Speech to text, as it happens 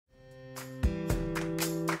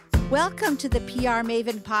Welcome to the PR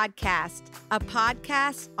Maven podcast, a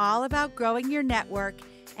podcast all about growing your network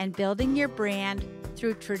and building your brand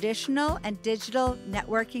through traditional and digital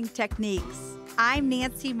networking techniques. I'm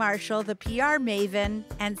Nancy Marshall, the PR Maven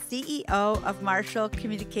and CEO of Marshall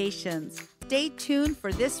Communications. Stay tuned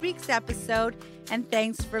for this week's episode, and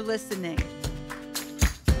thanks for listening.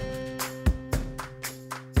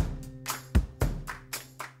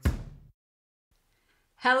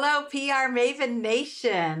 Hello, PR Maven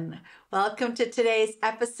Nation. Welcome to today's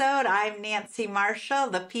episode. I'm Nancy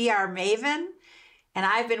Marshall, the PR Maven, and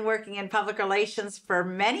I've been working in public relations for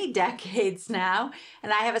many decades now,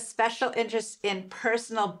 and I have a special interest in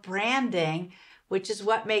personal branding, which is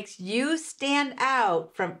what makes you stand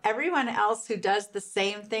out from everyone else who does the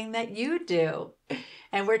same thing that you do.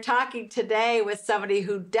 And we're talking today with somebody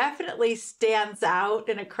who definitely stands out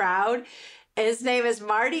in a crowd. His name is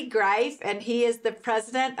Marty Greif, and he is the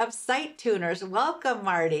president of SiteTuners. Welcome,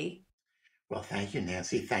 Marty. Well, thank you,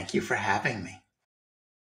 Nancy. Thank you for having me.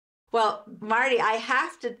 Well, Marty, I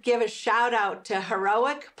have to give a shout out to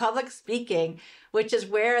Heroic Public Speaking, which is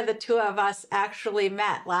where the two of us actually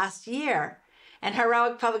met last year. And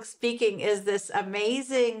Heroic Public Speaking is this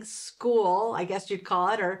amazing school, I guess you'd call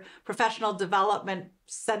it, or professional development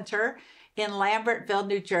center in Lambertville,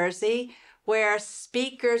 New Jersey, where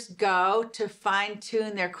speakers go to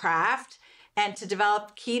fine-tune their craft and to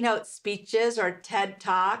develop keynote speeches or TED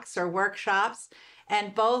Talks or workshops.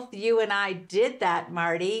 And both you and I did that,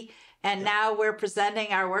 Marty. And now we're presenting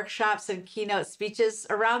our workshops and keynote speeches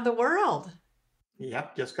around the world.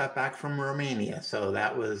 Yep, just got back from Romania. So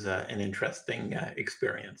that was an interesting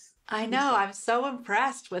experience. I know. I'm so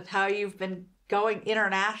impressed with how you've been going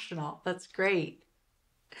international. That's great.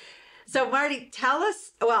 So Marty, tell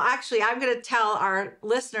us, well, actually, I'm going to tell our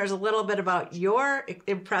listeners a little bit about your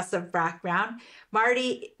impressive background.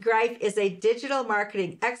 Marty Greif is a digital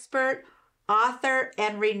marketing expert, author,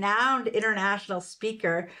 and renowned international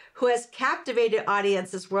speaker who has captivated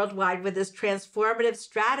audiences worldwide with his transformative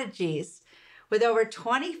strategies. With over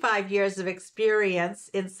 25 years of experience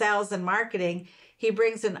in sales and marketing, he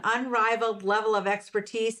brings an unrivaled level of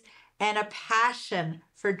expertise and a passion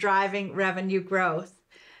for driving revenue growth.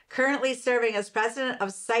 Currently serving as president of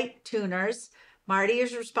SiteTuners, Marty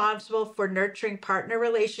is responsible for nurturing partner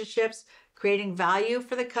relationships, creating value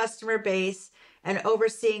for the customer base, and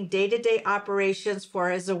overseeing day-to-day operations for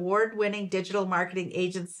his award-winning digital marketing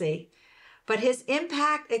agency. But his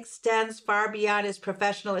impact extends far beyond his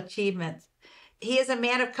professional achievements. He is a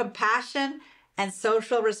man of compassion and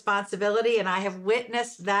social responsibility, and I have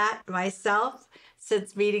witnessed that myself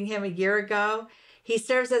since meeting him a year ago. He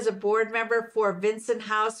serves as a board member for Vincent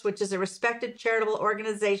House, which is a respected charitable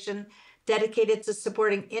organization dedicated to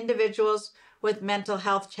supporting individuals with mental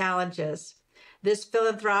health challenges. This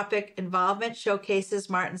philanthropic involvement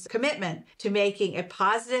showcases Martin's commitment to making a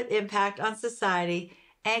positive impact on society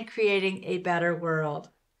and creating a better world.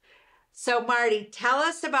 So, Marty, tell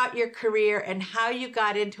us about your career and how you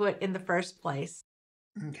got into it in the first place.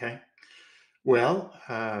 Okay. Well,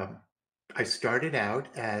 I started out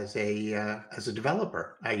as a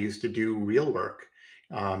developer. I used to do real work,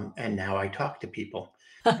 and now I talk to people.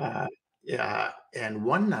 Yeah, and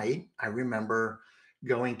one night I remember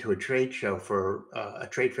going to a trade show for a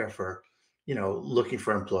trade fair for, looking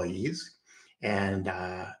for employees, and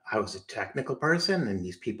I was a technical person, and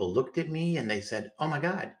these people looked at me and they said, "Oh my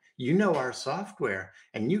God, you know our software,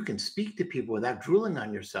 and you can speak to people without drooling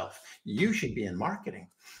on yourself. You should be in marketing."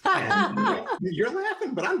 And you're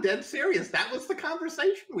laughing, but I'm dead serious. That was the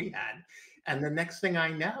conversation we had. And the next thing I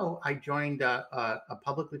know, I joined a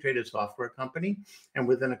publicly traded software company. And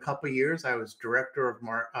within a couple of years, I was director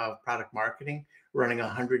of product marketing, running a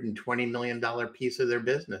 $120 million piece of their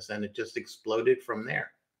business. And it just exploded from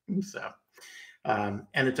there. So,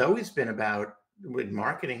 and it's always been about, with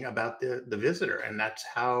marketing, about the visitor. And that's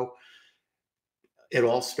how it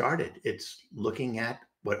all started. It's looking at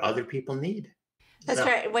what other people need. That's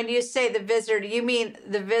right. When you say the visitor, do you mean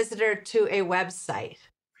the visitor to a website?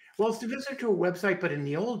 Well, it's the visitor to a website, but in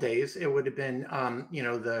the old days, it would have been,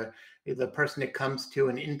 the person that comes to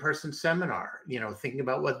an in-person seminar, thinking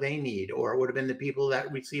about what they need, or it would have been the people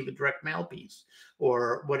that receive a direct mail piece,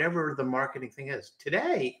 or whatever the marketing thing is.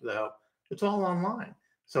 Today, though, it's all online.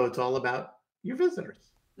 So it's all about your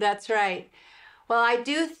visitors. That's right. Well, I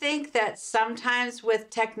do think that sometimes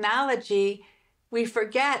with technology, we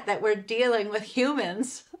forget that we're dealing with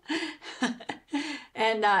humans.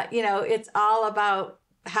 And, it's all about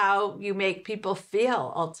how you make people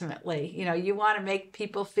feel ultimately. You want to make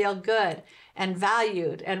people feel good and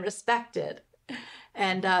valued and respected.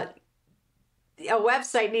 And a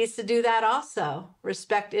website needs to do that also,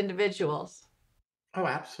 respect individuals. Oh,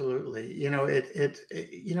 absolutely. You know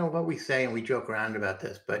what we say, and we joke around about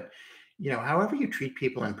this, but however you treat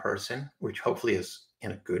people in person, which hopefully is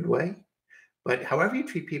in a good way, but however you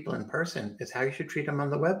treat people in person is how you should treat them on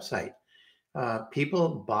the website. People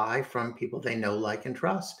buy from people they know, like, and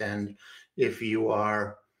trust. And if you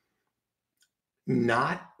are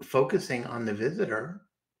not focusing on the visitor,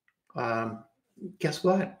 um, guess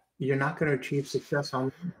what? You're not going to achieve success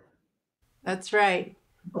on That's right.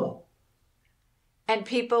 people. And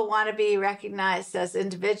people want to be recognized as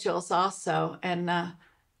individuals also. And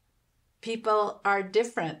people are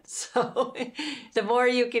different. So the more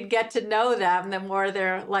you can get to know them, the more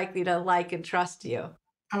they're likely to like and trust you.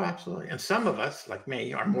 Oh, absolutely. And some of us, like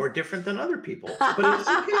me, are more different than other people, but it's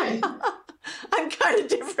okay. I'm kind of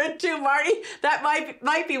different too, Marty. That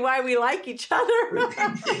might be why we like each other. It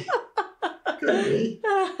could be. Could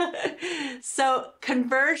be. So,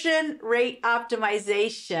 conversion rate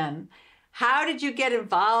optimization. How did you get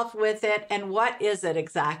involved with it, and what is it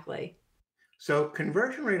exactly? So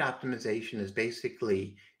conversion rate optimization is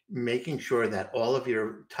basically making sure that all of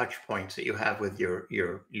your touch points that you have with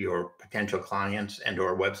your potential clients and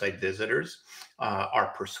or website visitors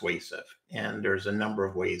are persuasive. And there's a number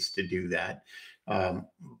of ways to do that. Um,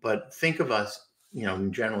 but think of us,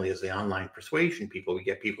 generally as the online persuasion people. We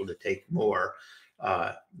get people to take more.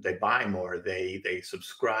 They buy more. They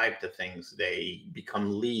subscribe to things. They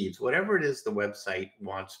become leads. Whatever it is the website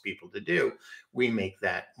wants people to do, we make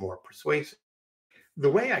that more persuasive. The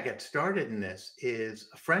way I get started in this is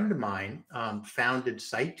a friend of mine founded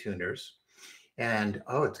SiteTuners, and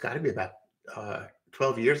oh, it's got to be about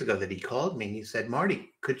 12 years ago that he called me and he said,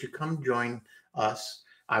 "Marty, could you come join us?"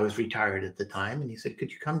 I was retired at the time, and he said,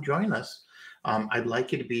 "Could you come join us? I'd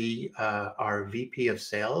like you to be our VP of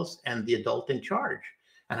sales and the adult in charge."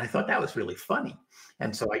 And I thought that was really funny,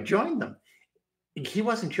 and so I joined them. He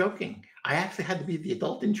wasn't joking. I actually had to be the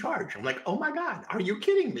adult in charge. I'm like, oh my God, are you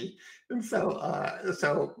kidding me? And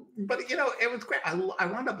but it was great. I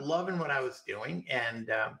wound up loving what I was doing,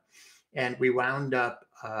 and we wound up.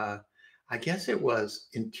 I guess it was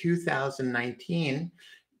in 2019.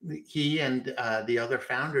 He and the other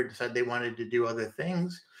founder decided they wanted to do other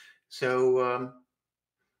things, so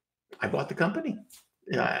I bought the company.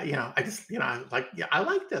 I just, I was like, yeah, I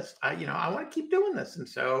like this. I want to keep doing this. And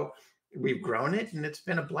so we've grown it and it's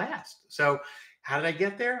been a blast. So how did I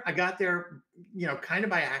get there? I got there, kind of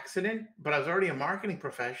by accident, but I was already a marketing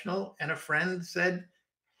professional and a friend said,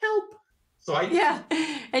 help. So Yeah.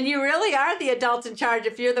 And you really are the adult in charge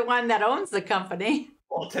if you're the one that owns the company.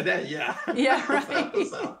 well, today, yeah. Yeah, so, right.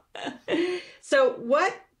 so, So,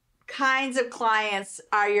 what kinds of clients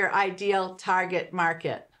are your ideal target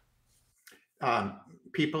market? um,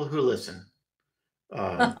 people who listen.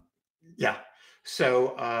 Um, yeah.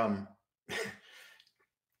 So,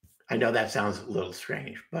 I know that sounds a little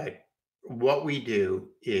strange, but what we do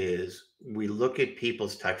is we look at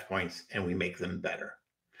people's touch points and we make them better.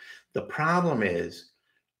 The problem is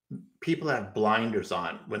people have blinders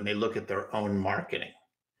on when they look at their own marketing.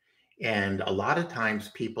 And a lot of times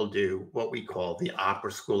people do what we call the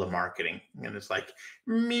opera school of marketing. And it's like,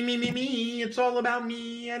 me, me, me, me. It's all about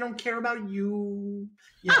me. I don't care about you.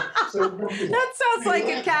 So don't do That sounds like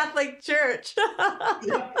a that. Catholic church.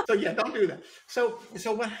 Yeah. So yeah, don't do that. So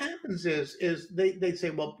what happens is they say,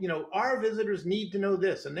 well, our visitors need to know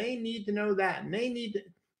this and they need to know that and they need to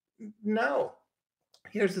no.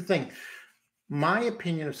 Here's the thing. My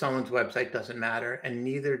opinion of someone's website doesn't matter, and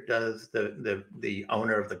neither does the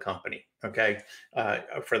owner of the company. Okay,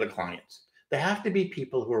 for the clients, they have to be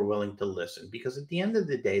people who are willing to listen, because at the end of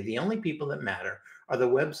the day, the only people that matter are the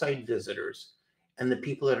website visitors and the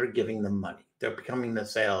people that are giving them money. They're becoming the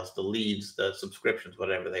sales, the leads, the subscriptions,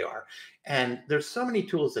 whatever they are. And there's so many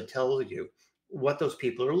tools that tell you what those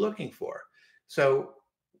people are looking for. So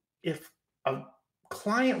if a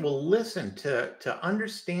client will listen to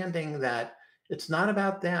understanding that it's not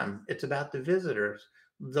about them, it's about the visitors,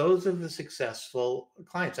 those are the successful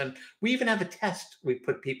clients. And we even have a test we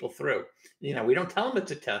put people through. We don't tell them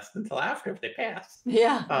it's a test until after, if they pass.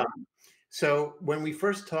 Yeah. um, so when we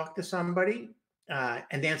first talk to somebody,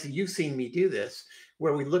 and Nancy, you've seen me do this,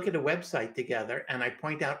 where we look at a website together and I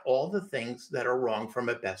point out all the things that are wrong from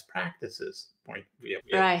a best practices point of view.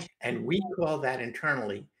 Right. And we call that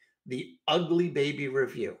internally the ugly baby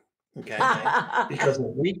review. Okay. Because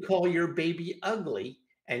when we call your baby ugly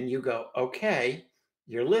and you go, okay,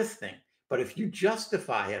 you're listening. But if you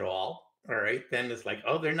justify it all right, then it's like,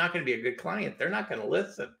 oh, they're not going to be a good client. They're not going to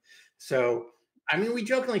listen. So I mean, we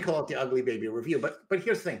jokingly call it the ugly baby review, but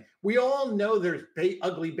here's the thing: we all know there's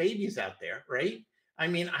ugly babies out there, right? I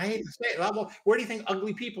mean, I hate to say it. Well, where do you think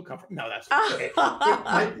ugly people come from? No, that's not okay.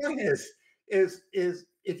 My point is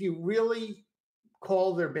if you really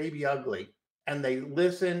call their baby ugly and they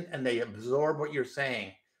listen and they absorb what you're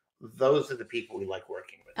saying, those are the people we like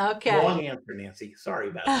working with. Okay. Long answer, Nancy. Sorry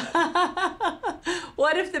about that.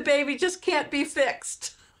 What if the baby just can't be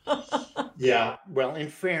fixed? Yeah. Well, in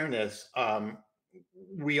fairness,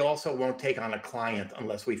 we also won't take on a client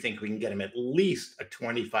unless we think we can get them at least a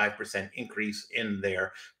 25% increase in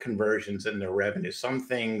their conversions and their revenue. Some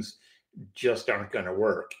things just aren't going to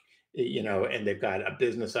work, and they've got a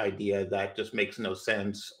business idea that just makes no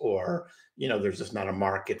sense, or, there's just not a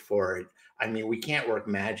market for it. I mean, we can't work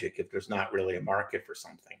magic if there's not really a market for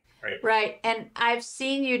something, right? Right. And I've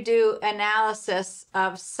seen you do analysis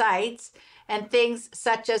of sites and things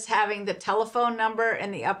such as having the telephone number in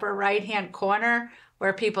the upper right-hand corner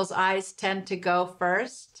where people's eyes tend to go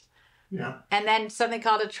first. Yeah. And then something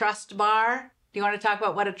called a trust bar. Do you want to talk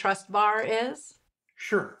about what a trust bar is?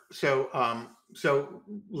 Sure. So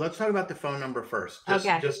let's talk about the phone number first.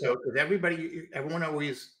 Okay. Just so, because everyone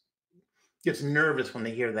always gets nervous when they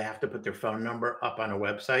hear they have to put their phone number up on a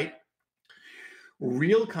website.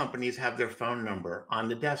 Real companies have their phone number on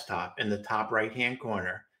the desktop in the top right-hand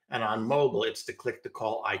corner, and on mobile, it's the click to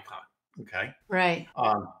call icon. Okay. Right.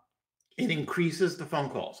 It increases the phone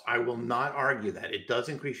calls. I will not argue that. It does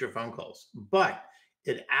increase your phone calls, but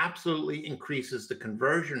it absolutely increases the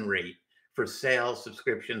conversion rate for sales,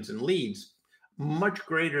 subscriptions, and leads much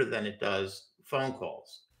greater than it does phone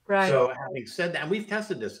calls. Right. So having said that, and we've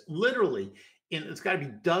tested this literally it's got to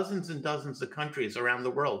be dozens and dozens of countries around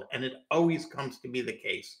the world, and it always comes to be the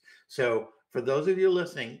case. So for those of you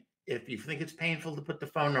listening, if you think it's painful to put the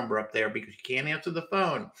phone number up there because you can't answer the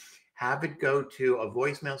phone, have it go to a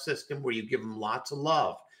voicemail system where you give them lots of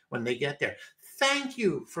love when they get there. Thank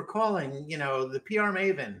you for calling, the PR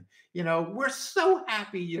Maven. We're so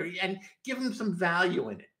happy you're, and give them some value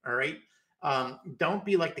in it. All right. Don't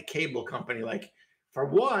be like the cable company, like, for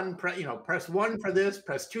one, press one for this,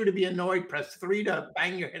 press two to be annoyed, press three to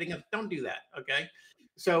bang your head against. Don't do that. Okay.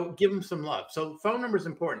 So give them some love. So phone number is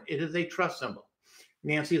important. It is a trust symbol.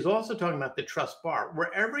 Nancy is also talking about the trust bar.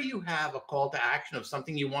 Wherever you have a call to action of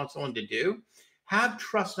something you want someone to do, have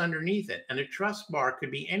trust underneath it. And a trust bar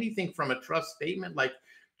could be anything from a trust statement like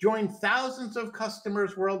join thousands of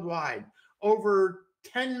customers worldwide, over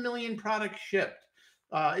 10 million products shipped.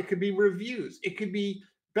 It could be reviews. It could be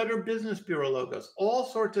Better Business Bureau logos, all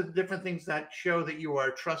sorts of different things that show that you are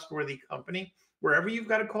a trustworthy company. Wherever you've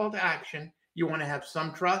got a call to action, you want to have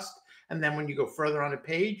some trust. And then when you go further on a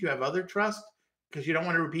page, you have other trust, because you don't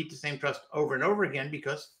want to repeat the same trust over and over again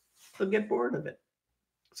because they'll get bored of it.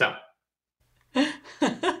 So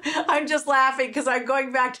I'm just laughing because I'm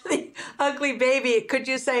going back to the ugly baby. Could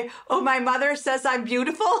you say, oh, my mother says I'm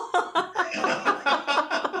beautiful?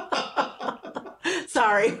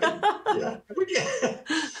 Sorry. Yeah.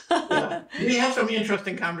 Yeah. We have some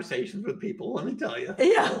interesting conversations with people, let me tell you.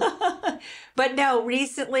 Yeah. But no,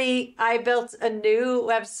 recently I built a new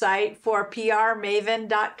website for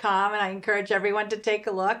prmaven.com, and I encourage everyone to take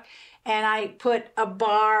a look. And I put a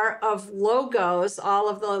bar of logos, all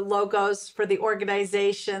of the logos for the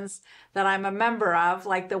organizations that I'm a member of,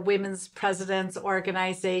 like the Women's Presidents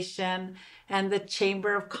Organization and the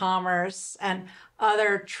Chamber of Commerce and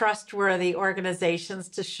other trustworthy organizations,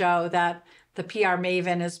 to show that the PR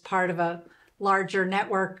Maven is part of a larger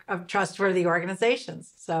network of trustworthy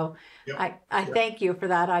organizations. So Yep. I thank you for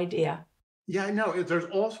that idea. Yeah, I know. There's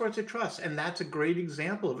all sorts of trust, and that's a great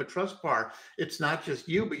example of a trust bar. It's not just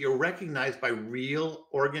you, but you're recognized by real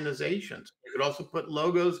organizations. You could also put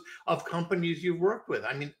logos of companies you've worked with.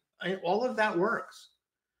 I mean, all of that works.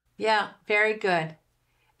 Yeah, very good.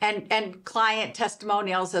 And client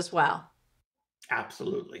testimonials as well.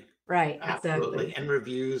 Absolutely. Right, Absolutely. exactly. And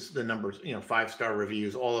reviews, the numbers, 5-star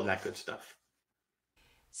reviews, all of that good stuff.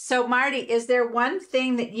 So, Marty, is there one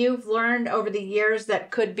thing that you've learned over the years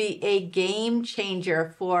that could be a game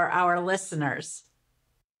changer for our listeners?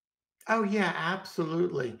 Oh yeah,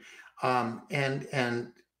 absolutely.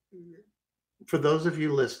 And for those of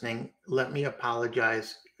you listening, let me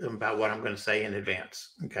apologize about what I'm going to say in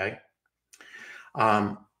advance. Okay.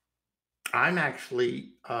 Um, I'm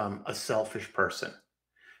actually a selfish person.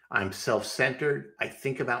 I'm self-centered. I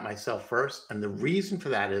think about myself first. And the reason for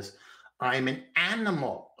that is I'm an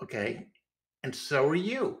animal. Okay. And so are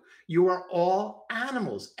you. You are all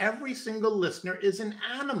animals. Every single listener is an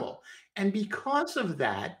animal. And because of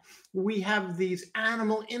that, we have these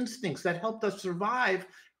animal instincts that helped us survive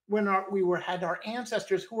when had our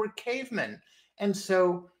ancestors who were cavemen. And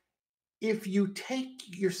so if you take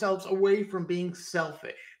yourselves away from being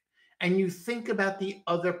selfish and you think about the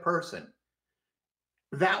other person,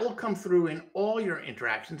 that will come through in all your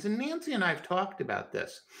interactions. And Nancy and I have talked about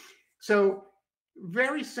this. So,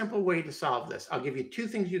 very simple way to solve this. I'll give you two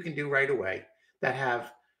things you can do right away that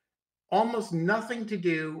have almost nothing to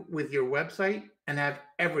do with your website and have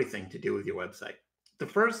everything to do with your website. The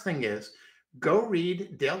first thing is go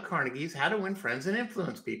read Dale Carnegie's How to Win Friends and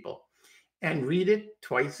Influence People and read it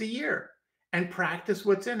twice a year and practice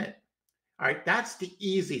what's in it. All right, that's the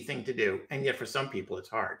easy thing to do. And yet for some people, it's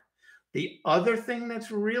hard. The other thing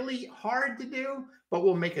that's really hard to do, but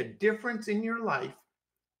will make a difference in your life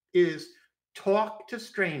is talk to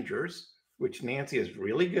strangers, which Nancy is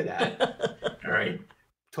really good at. All right.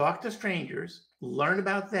 Talk to strangers, learn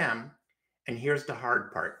about them. And here's the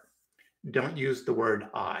hard part. Don't use the word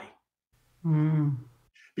I.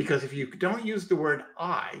 Because if you don't use the word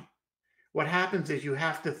I, what happens is you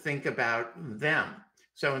have to think about them.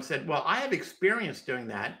 So instead, well, I have experience doing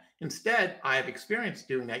that. Instead, I have experience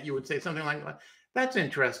doing that. You would say something like, that's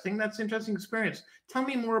interesting. That's interesting experience. Tell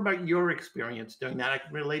me more about your experience doing that. I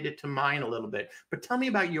can relate it to mine a little bit, but tell me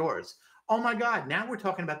about yours. Oh my God, now we're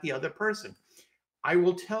talking about the other person. I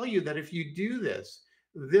will tell you that if you do this,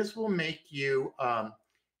 this will make you,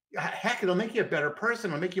 heck, it'll make you a better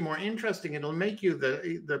person. It'll make you more interesting. It'll make you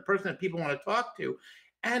the person that people want to talk to,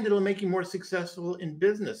 and it'll make you more successful in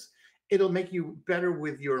business. It'll make you better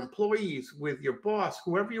with your employees, with your boss,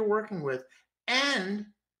 whoever you're working with. And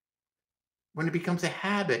when it becomes a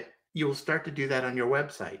habit, you will start to do that on your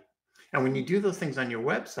website. And when you do those things on your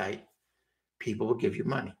website, people will give you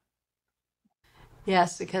money.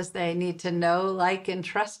 Yes, because they need to know, like, and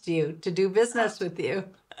trust you to do business with you.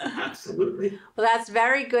 Absolutely. Well, that's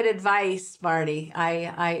very good advice, Marty.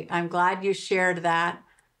 I'm glad you shared that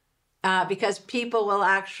because people will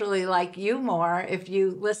actually like you more if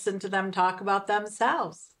you listen to them talk about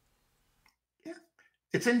themselves. Yeah,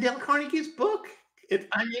 it's in Dale Carnegie's book.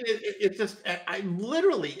 It's just, I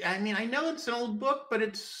literally, I know it's an old book, but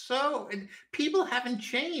it's so, people haven't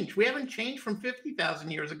changed. We haven't changed from 50,000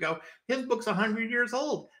 years ago. His book's 100 years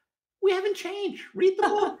old. We haven't changed. Read the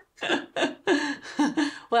book.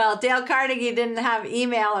 Well, Dale Carnegie didn't have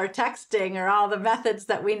email or texting or all the methods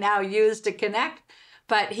that we now use to connect,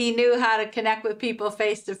 but he knew how to connect with people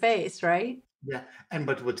face to face, right? Yeah,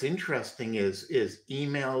 but what's interesting is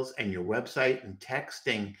emails and your website and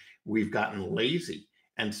texting, we've gotten lazy.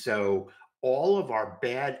 And so all of our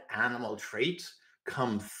bad animal traits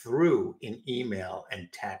come through in email and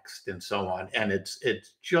text and so on. And it's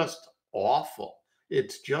just awful.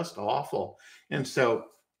 It's just awful. And so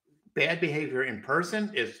bad behavior in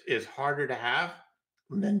person is harder to have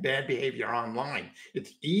than bad behavior online.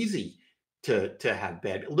 It's easy to have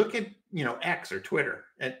bad. Look at, X or Twitter,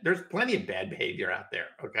 and there's plenty of bad behavior out there.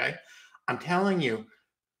 Okay. I'm telling you,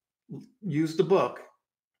 use the book.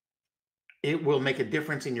 It will make a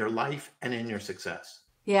difference in your life and in your success.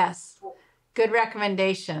 Yes. Good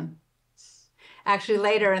recommendation. Actually,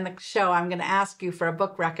 later in the show, I'm going to ask you for a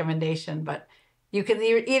book recommendation, but you can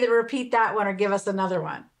either repeat that one or give us another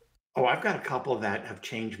one. Oh, I've got a couple that have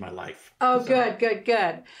changed my life. Oh, so.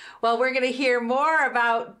 Good. Well, we're going to hear more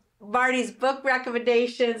about Marty's book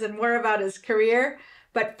recommendations and more about his career.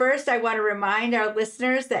 But first, I want to remind our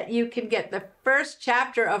listeners that you can get the first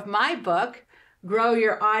chapter of my book, Grow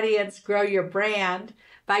Your Audience, Grow Your Brand,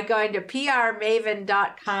 by going to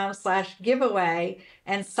prmaven.com/giveaway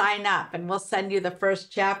and sign up, and we'll send you the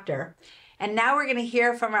first chapter. And now we're going to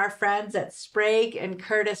hear from our friends at Sprague and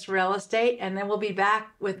Curtis Real Estate, and then we'll be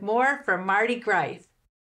back with more from Marty Greif.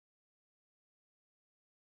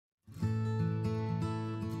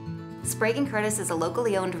 Sprague & Curtis is a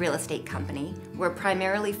locally owned real estate company. We're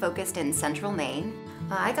primarily focused in central Maine.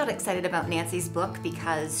 I got excited about Nancy's book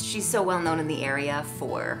because she's so well known in the area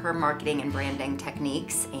for her marketing and branding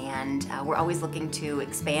techniques, and we're always looking to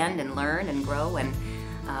expand and learn and grow, and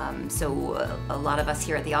so a lot of us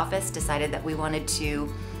here at the office decided that we wanted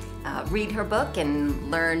to read her book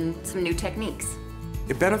and learn some new techniques.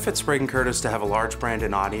 It benefits Sprague & Curtis to have a large brand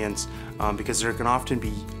and audience because there can often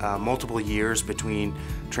be multiple years between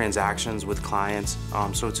transactions with clients,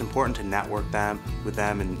 so it's important to network with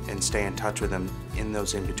them and stay in touch with them in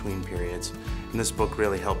those in-between periods. And this book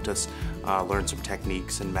really helped us learn some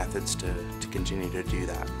techniques and methods to continue to do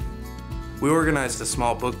that. We organized a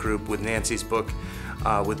small book group with Nancy's book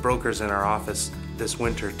with brokers in our office this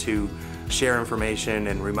winter to share information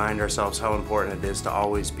and remind ourselves how important it is to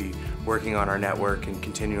always be working on our network and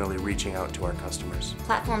continually reaching out to our customers.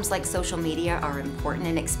 Platforms like social media are important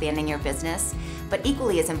in expanding your business, but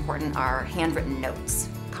equally as important are handwritten notes,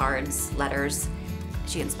 cards, letters.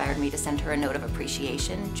 She inspired me to send her a note of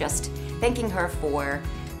appreciation, just thanking her for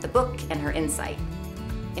the book and her insight.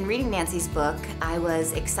 In reading Nancy's book, I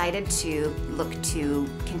was excited to look to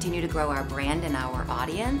continue to grow our brand and our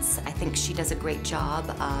audience. I think she does a great job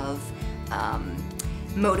of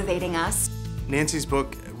motivating us. Nancy's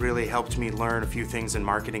book really helped me learn a few things in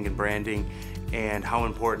marketing and branding and how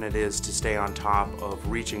important it is to stay on top of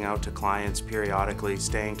reaching out to clients periodically,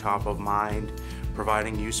 staying top of mind,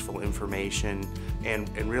 providing useful information, and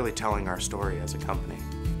really telling our story as a company.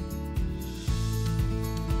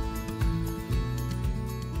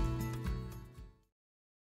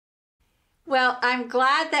 Well, I'm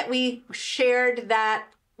glad that we shared that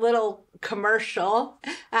little commercial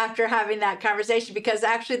after having that conversation, because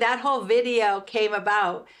actually that whole video came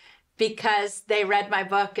about because they read my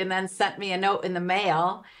book and then sent me a note in the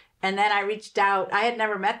mail. And then I reached out. I had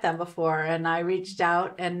never met them before, and I reached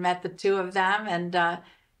out and met the two of them, and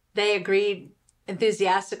they agreed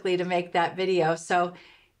enthusiastically to make that video. So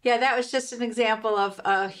yeah, that was just an example of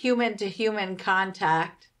a human-to-human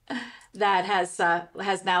contact that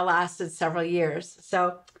has now lasted several years.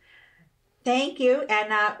 So thank you.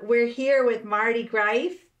 And we're here with Marty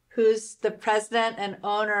Greif, who's the president and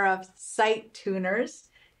owner of SiteTuners.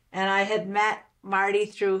 And I had met Marty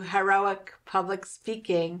through Heroic Public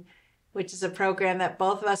Speaking, which is a program that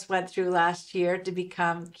both of us went through last year to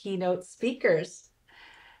become keynote speakers.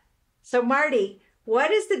 So Marty,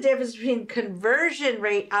 what is the difference between conversion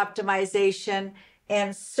rate optimization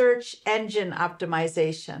and search engine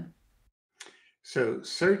optimization? So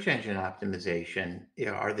search engine optimization,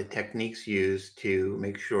 are the techniques used to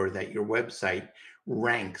make sure that your website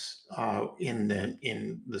ranks in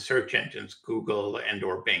the search engines, Google and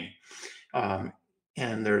or Bing.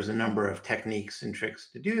 And there's a number of techniques and tricks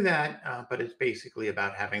to do that, but it's basically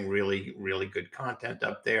about having really, really good content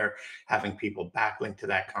up there, having people backlink to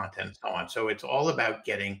that content and so on. So it's all about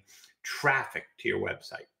getting traffic to your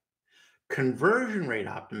website. Conversion rate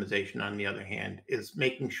optimization, on the other hand, is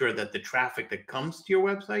making sure that the traffic that comes to your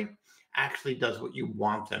website actually does what you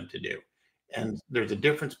want them to do. And there's a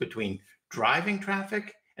difference between driving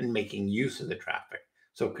traffic and making use of the traffic.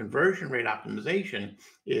 So conversion rate optimization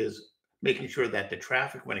is making sure that the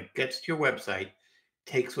traffic, when it gets to your website,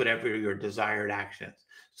 takes whatever your desired actions,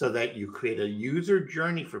 so that you create a user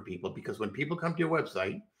journey for people. Because when people come to your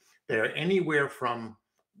website, they're anywhere from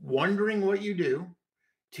wondering what you do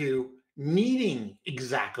to needing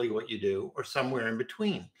exactly what you do, or somewhere in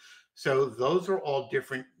between. So those are all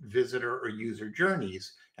different visitor or user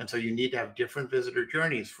journeys. And so you need to have different visitor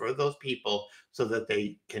journeys for those people so that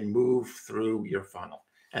they can move through your funnel.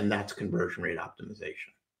 And that's conversion rate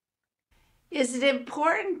optimization. Is it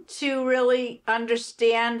important to really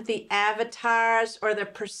understand the avatars or the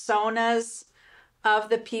personas of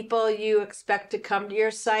the people you expect to come to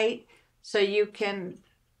your site so you can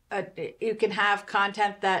have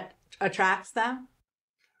content that attracts them?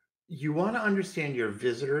 You want to understand your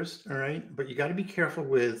visitors, all right? But you got to be careful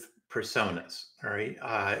with personas, all right?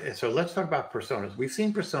 So let's talk about personas. We've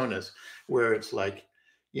seen personas where it's like,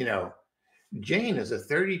 Jane is a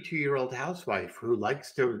 32-year-old housewife who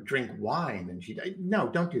likes to drink wine, and no,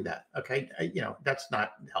 don't do that. Okay. That's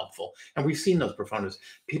not helpful. And we've seen those personas.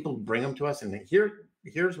 People bring them to us and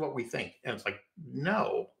here's what we think. And it's like,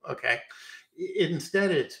 no. Okay. Instead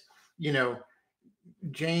it's,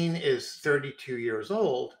 Jane is 32 years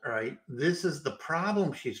old, right? This is the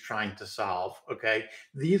problem she's trying to solve, okay?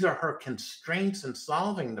 These are her constraints in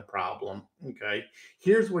solving the problem, okay?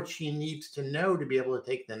 Here's what she needs to know to be able to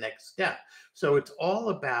take the next step. So it's all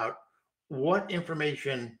about what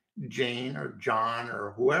information Jane or John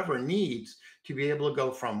or whoever needs to be able to go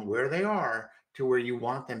from where they are to where you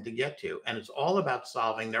want them to get to. And it's all about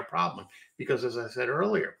solving their problem. Because as I said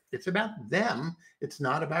earlier, it's about them, it's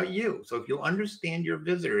not about you. So if you understand your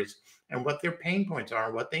visitors and what their pain points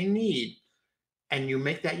are, what they need, and you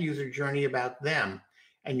make that user journey about them,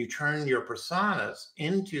 and you turn your personas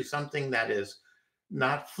into something that is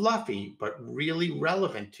not fluffy, but really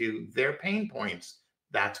relevant to their pain points,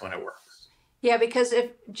 that's when it works. Yeah, because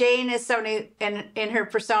if Jane is somebody in her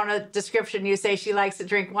persona description, you say she likes to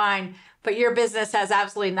drink wine, but your business has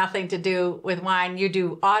absolutely nothing to do with wine. You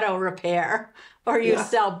do auto repair or you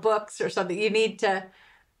sell books or something. You need to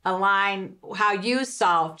align how you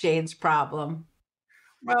solve Jane's problem.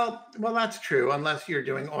 Well, that's true, unless you're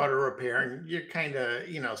doing auto repair and you're kind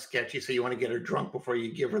of, sketchy. So you want to get her drunk before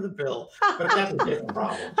you give her the bill. But that's a different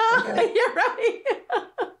problem. Okay? You're right.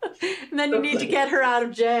 And then you need to get her out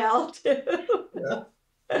of jail too. Yeah.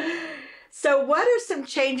 So what are some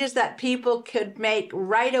changes that people could make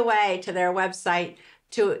right away to their website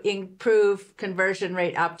to improve conversion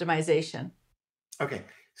rate optimization? Okay.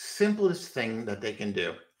 Simplest thing that they can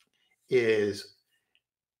do is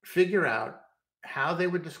figure out how they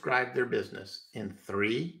would describe their business in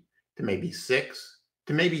 3 to maybe 6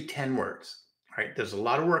 to maybe 10 words. Right? There's a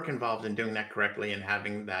lot of work involved in doing that correctly and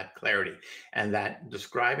having that clarity. And that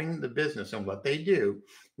describing the business and what they do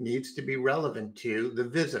needs to be relevant to the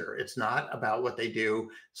visitor. It's not about what they do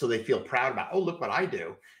so they feel proud about, oh, look what I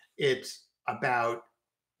do. It's about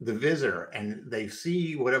the visitor, and they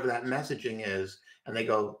see whatever that messaging is and they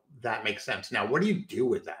go, that makes sense. Now, what do you do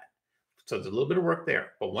with that? So there's a little bit of work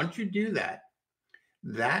there. But once you do that,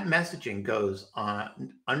 that messaging goes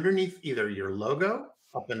on underneath either your logo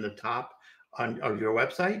up in the top of your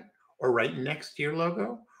website, or right next to your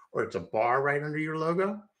logo, or it's a bar right under your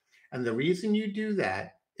logo. And the reason you do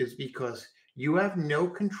that is because you have no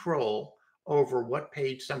control over what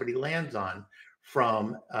page somebody lands on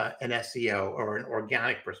from an SEO or an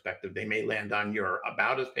organic perspective. They may land on your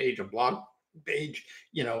About Us page, a blog page,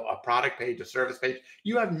 a product page, a service page.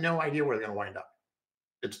 You have no idea where they're going to wind up.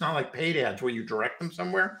 It's not like paid ads where you direct them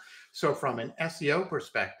somewhere. So from an SEO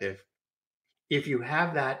perspective, if you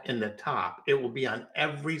have that in the top, it will be on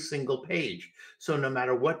every single page. So no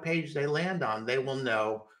matter what page they land on, they will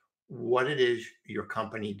know what it is your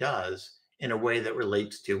company does in a way that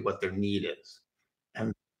relates to what their need is,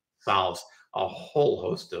 and solves a whole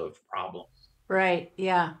host of problems. Right.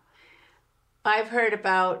 Yeah. I've heard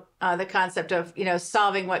about the concept of,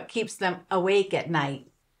 solving what keeps them awake at night.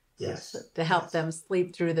 Yes. To help Yes. them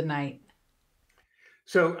sleep through the night.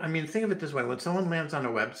 So, I mean, think of it this way. When someone lands on a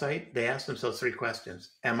website, they ask themselves 3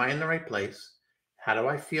 questions. Am I in the right place? How do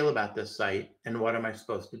I feel about this site? And what am I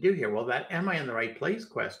supposed to do here? Well, that am I in the right place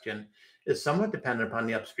question is somewhat dependent upon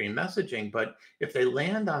the upstream messaging. But if they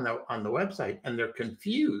land on the website and they're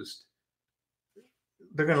confused,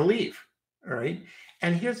 they're going to leave. All right.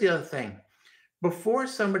 And here's the other thing. Before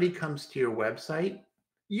somebody comes to your website,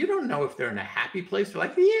 you don't know if they're in a happy place. They're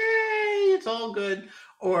like, yay, it's all good.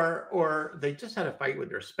 Or they just had a fight with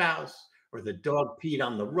their spouse, or the dog peed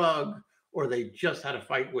on the rug, or they just had a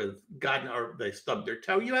fight with God, or they stubbed their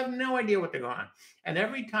toe. You have no idea what they're going on. And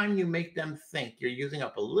every time you make them think, you're using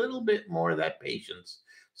up a little bit more of that patience.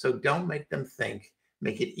 So don't make them think.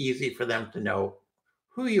 Make it easy for them to know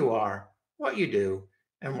who you are, what you do,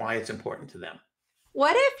 and why it's important to them.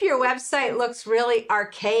 What if your website looks really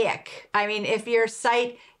archaic? I mean, if your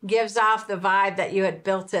site gives off the vibe that you had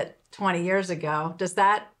built it 20 years ago, does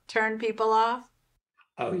that turn people off?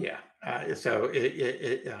 Oh, yeah.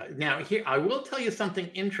 Now here, I will tell you something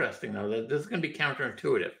interesting, though, that this is going to be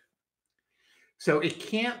counterintuitive. So it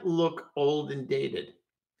can't look old and dated,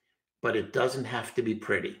 but it doesn't have to be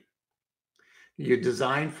pretty. You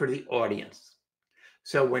design for the audience.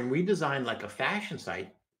 So when we design like a fashion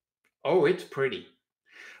site, oh, it's pretty.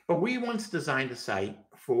 But we once designed a site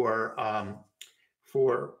for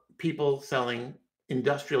people selling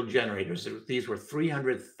industrial generators. These were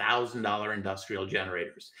 $300,000 industrial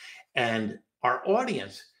generators. And our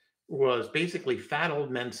audience was basically fat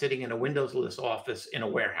old men sitting in a windowless office in a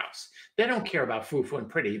warehouse. They don't care about foo-foo and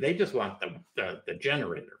pretty. They just want the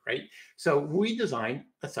generator, right? So we designed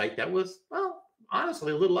a site that was, well,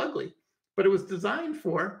 honestly, a little ugly, but it was designed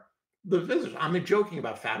for the visitor. I'm joking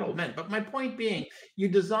about fat old men, but my point being, you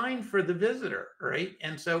design for the visitor, right?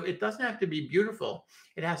 And so it doesn't have to be beautiful.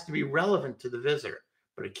 It has to be relevant to the visitor,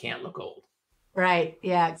 but it can't look old. Right.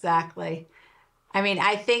 Yeah, exactly. I mean,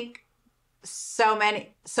 I think so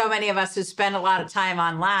many of us who spend a lot of time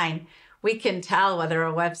online, we can tell whether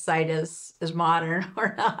a website is modern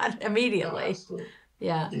or not immediately. Oh,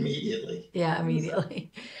 yeah. Immediately. Yeah,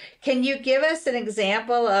 immediately. Can you give us an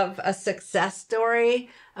example of a success story,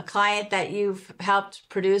 a client that you've helped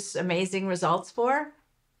produce amazing results for?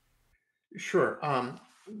 Sure.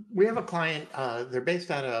 We have a client, they're based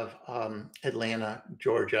out of Atlanta,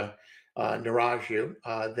 Georgia, Naraju.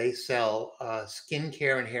 They sell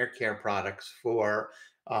skincare and hair care products for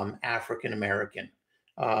African American.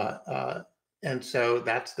 And so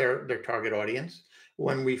that's their target audience.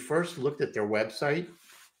 When we first looked at their website,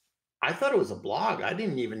 I thought it was a blog. I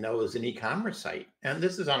didn't even know it was an e-commerce site. And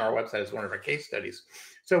this is on our website as one of our case studies.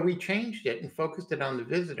 So we changed it and focused it on the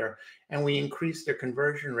visitor, and we increased their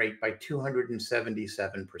conversion rate by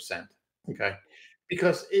 277%. Okay.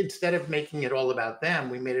 Because instead of making it all about them,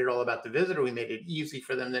 we made it all about the visitor. We made it easy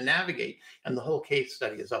for them to navigate. And the whole case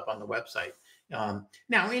study is up on the website.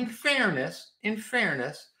 Now, in fairness,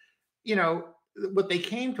 what they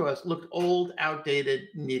came to us looked old, outdated,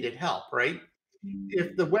 needed help, right?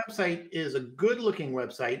 If the website is a good looking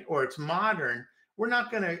website or it's modern, we're not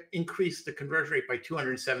going to increase the conversion rate by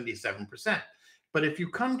 277%. But if you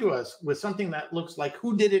come to us with something that looks like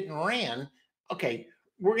who did it and ran, okay,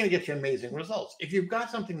 we're going to get you amazing results. If you've got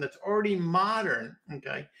something that's already modern,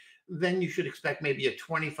 okay, then you should expect maybe a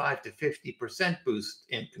 25 to 50% boost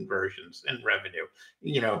in conversions and revenue.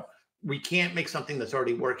 We can't make something that's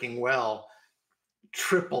already working well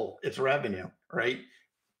triple its revenue, right?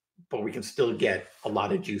 But we can still get a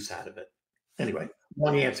lot of juice out of it. Anyway,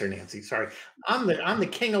 long answer, Nancy. Sorry, I'm the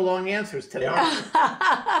king of long answers today.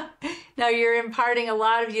 No, you're imparting a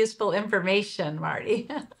lot of useful information, Marty.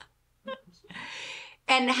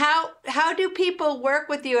 And how do people work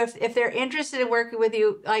with you if they're interested in working with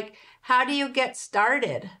you? Like, how do you get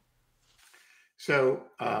started? So,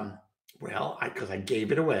 well, because I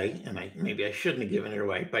gave it away, and maybe I shouldn't have given it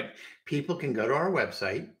away, but people can go to our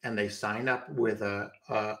website and they sign up with on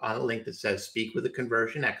a link that says "Speak with a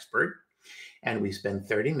Conversion Expert," and we spend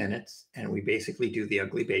 30 minutes and we basically do the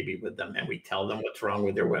ugly baby with them, and we tell them what's wrong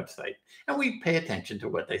with their website, and we pay attention to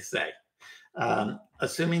what they say.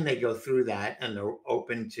 Assuming they go through that and they're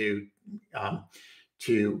open to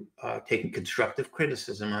taking constructive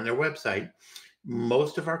criticism on their website,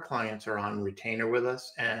 most of our clients are on retainer with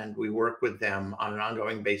us, and we work with them on an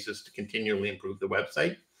ongoing basis to continually improve the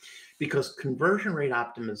website, because conversion rate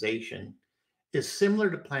optimization is similar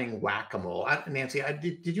to playing whack-a-mole. Nancy,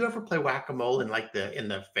 did you ever play whack-a-mole in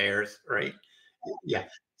the fairs, right? Yeah.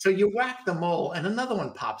 So you whack the mole and another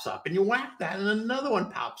one pops up, and you whack that and another one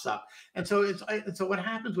pops up. And so so what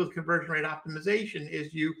happens with conversion rate optimization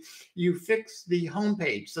is you fix the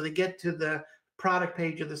homepage so they get to the product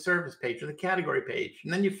page or the service page or the category page,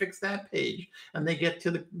 and then you fix that page and they get to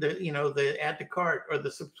the add to cart or the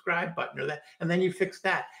subscribe button or that, and then you fix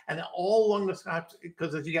that, and all along the steps,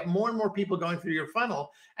 because as you get more and more people going through your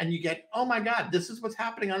funnel, and you get, oh my God, this is what's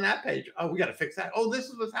happening on that page, oh, we got to fix that, oh, this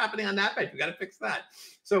is what's happening on that page, we got to fix that.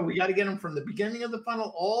 So we got to get them from the beginning of the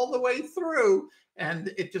funnel all the way through,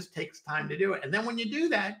 and it just takes time to do it. And then when you do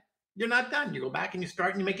that, you're not done. You go back and you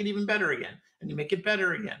start and you make it even better again, and you make it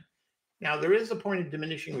better again. Now, there is a point of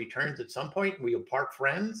diminishing returns at some point. We'll part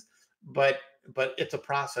friends, but it's a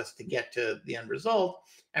process to get to the end result.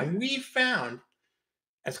 And we found,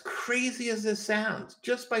 as crazy as this sounds,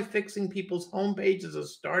 just by fixing people's homepage as a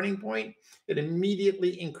starting point, it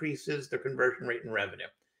immediately increases their conversion rate and revenue.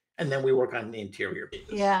 And then we work on the interior pages.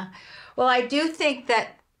 Yeah. Well, I do think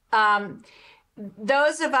that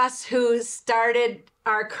those of us who started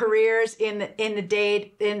our careers in the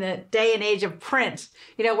day and age of print,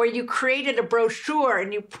 where you created a brochure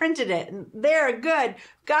and you printed it, and there, good,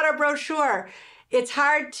 got our brochure. It's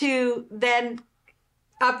hard to then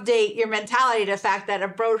update your mentality to the fact that a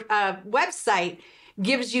website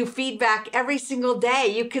gives you feedback every single day.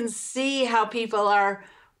 You can see how people are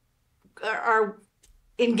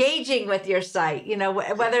engaging with your site,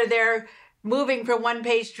 whether they're moving from one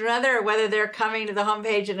page to another, or whether they're coming to the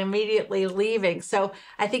homepage and immediately leaving. So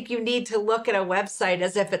I think you need to look at a website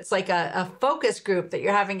as if it's like a focus group that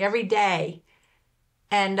you're having every day,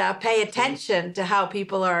 and pay attention to how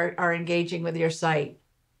people are engaging with your site.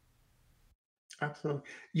 Absolutely.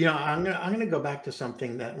 I'm gonna go back to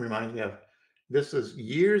something that reminds me of, this was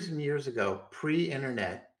years and years ago,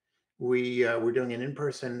 pre-internet. We were doing an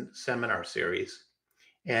in-person seminar series,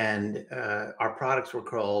 and our products were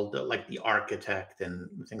called like the Architect and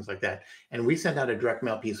things like that. And we sent out a direct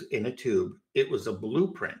mail piece in a tube. It was a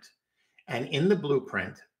blueprint, and in the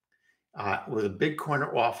blueprint was a big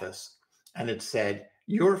corner office, and it said,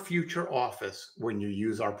 "Your future office when you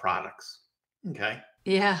use our products." Okay.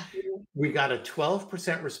 Yeah. We got a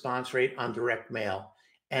 12% response rate on direct mail,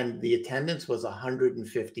 and the attendance was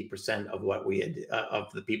 150% of what we had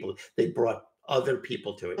of the people. They brought other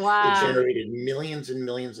people to it. Wow. It generated millions and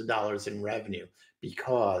millions of dollars in revenue,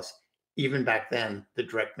 because even back then, the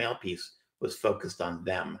direct mail piece was focused on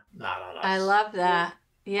them, not on us. I love that.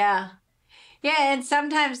 Yeah. Yeah, and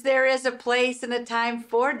sometimes there is a place and a time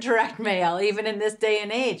for direct mail, even in this day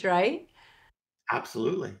and age, right?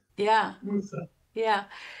 Absolutely. Yeah. Yeah.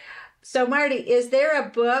 So, Marty, is there a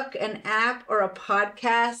book, an app, or a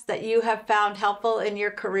podcast that you have found helpful in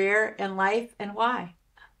your career and life, and why?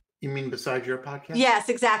 You mean besides your podcast? Yes,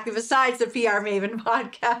 exactly. Besides the PR Maven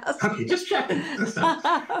podcast. Okay, just checking.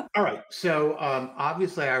 All right. So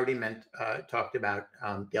obviously, I already talked about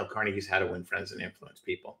Dale Carnegie's How to Win Friends and Influence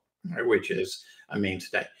People, right, which is a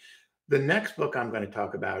mainstay. The next book I'm going to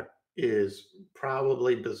talk about is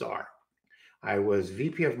probably bizarre. I was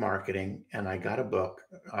VP of Marketing, and I got a book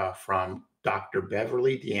from Dr.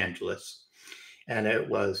 Beverly DeAngelis, and it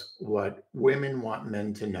was What Women Want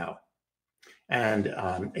Men to Know. And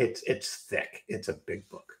it's thick. It's a big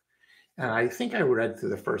book. And I think I read through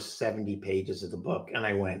the first 70 pages of the book, and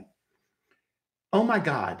I went, oh my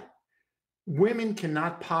God, women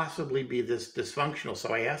cannot possibly be this dysfunctional.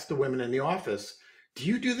 So I asked the women in the office, do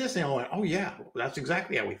you do this? And I went, oh yeah, that's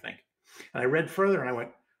exactly how we think. And I read further and I went,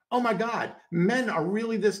 oh my God, men are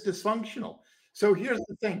really this dysfunctional. So here's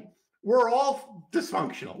the thing. We're all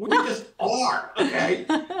dysfunctional. We just are, okay?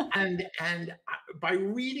 And by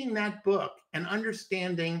reading that book and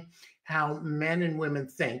understanding how men and women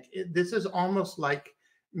think, this is almost like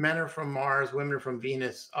men are from Mars, women are from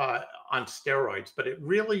Venus on steroids. But it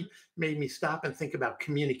really made me stop and think about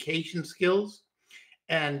communication skills.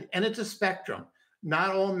 And it's a spectrum.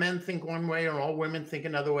 Not all men think one way or all women think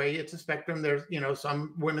another way. It's a spectrum. There's,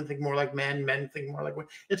 some women think more like men think more like women.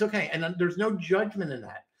 It's okay. And there's no judgment in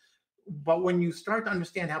that. But when you start to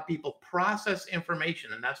understand how people process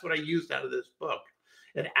information, and that's what I used out of this book,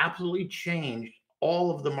 it absolutely changed all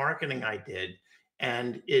of the marketing I did.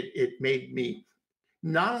 And it made me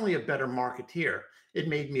not only a better marketeer, it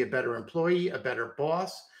made me a better employee, a better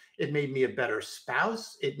boss. It made me a better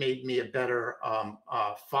spouse. It made me a better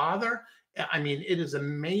father. I mean, it is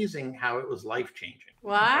amazing how it was life-changing.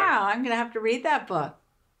 Wow, I'm going to have to read that book.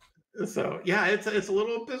 So yeah, it's a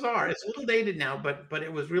little bizarre. It's a little dated now, but it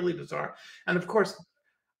was really bizarre. And of course,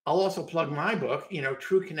 I'll also plug my book,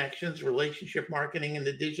 True Connections, Relationship Marketing in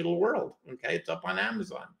the Digital World. Okay, it's up on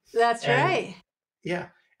Amazon. That's right. Yeah,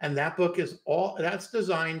 and that book that's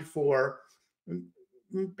designed for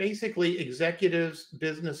basically executives,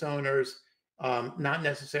 business owners, not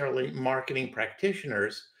necessarily marketing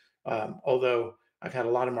practitioners. Although I've had a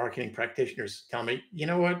lot of marketing practitioners tell me, you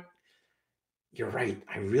know what? You're right.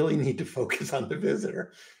 I really need to focus on the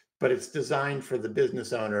visitor, but it's designed for the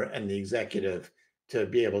business owner and the executive to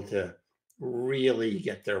be able to really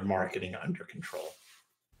get their marketing under control.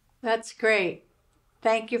 That's great.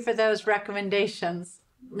 Thank you for those recommendations.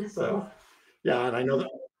 So, yeah, and I know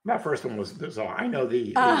that first one was bizarre. I know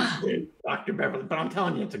the Dr. Beverly, but I'm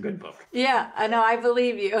telling you, it's a good book. Yeah, I know. I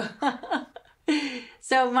believe you.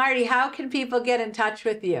 So, Marty, how can people get in touch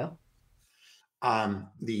with you?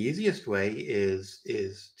 The easiest way is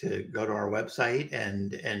to go to our website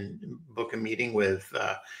and book a meeting with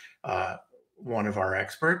one of our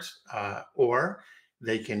experts, or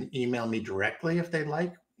they can email me directly if they'd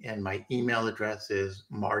like. And my email address is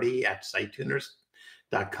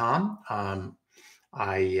marty@SiteTuners.com.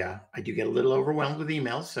 I do get a little overwhelmed with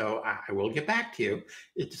emails, so I will get back to you.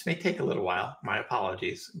 It just may take a little while. My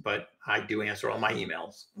apologies, but I do answer all my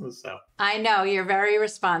emails. So I know you're very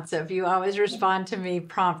responsive. You always respond to me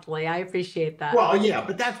promptly. I appreciate that. Well, yeah,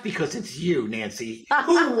 but that's because it's you, Nancy.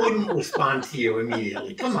 Who wouldn't respond to you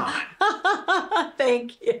immediately? Come on.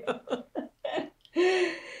 Thank you.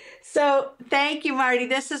 So thank you, Marty.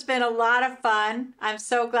 This has been a lot of fun. I'm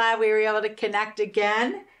so glad we were able to connect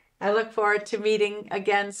again. I look forward to meeting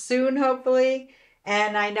again soon, hopefully.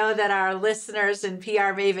 And I know that our listeners in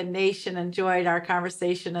PR Maven Nation enjoyed our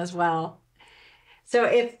conversation as well. So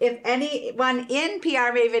if anyone in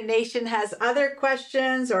PR Maven Nation has other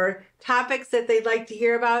questions or topics that they'd like to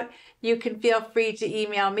hear about, you can feel free to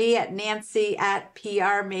email me at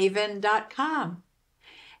nancy@prmaven.com.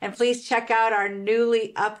 And please check out our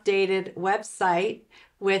newly updated website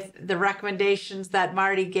with the recommendations that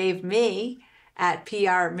Marty gave me at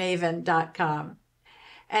prmaven.com.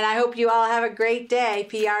 And I hope you all have a great day,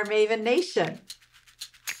 PR Maven Nation.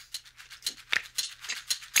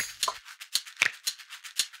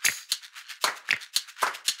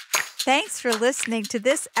 Thanks for listening to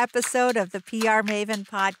this episode of the PR Maven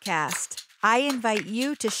podcast. I invite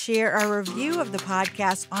you to share a review of the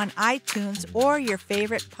podcast on iTunes or your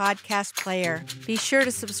favorite podcast player. Be sure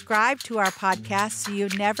to subscribe to our podcast so you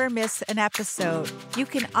never miss an episode. You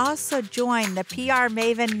can also join the PR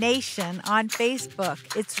Maven Nation on Facebook.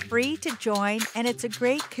 It's free to join, and it's a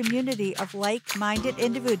great community of like-minded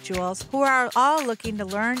individuals who are all looking to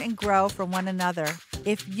learn and grow from one another.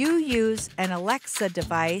 If you use an Alexa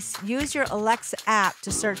device, use your Alexa app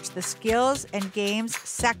to search the Skills and Games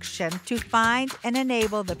section to find and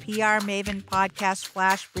enable the PR Maven Podcast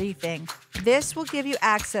Flash Briefing. This will give you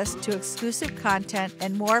access to exclusive content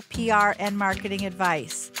and more PR and marketing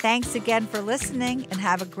advice. Thanks again for listening, and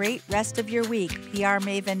have a great rest of your week, PR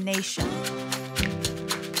Maven Nation.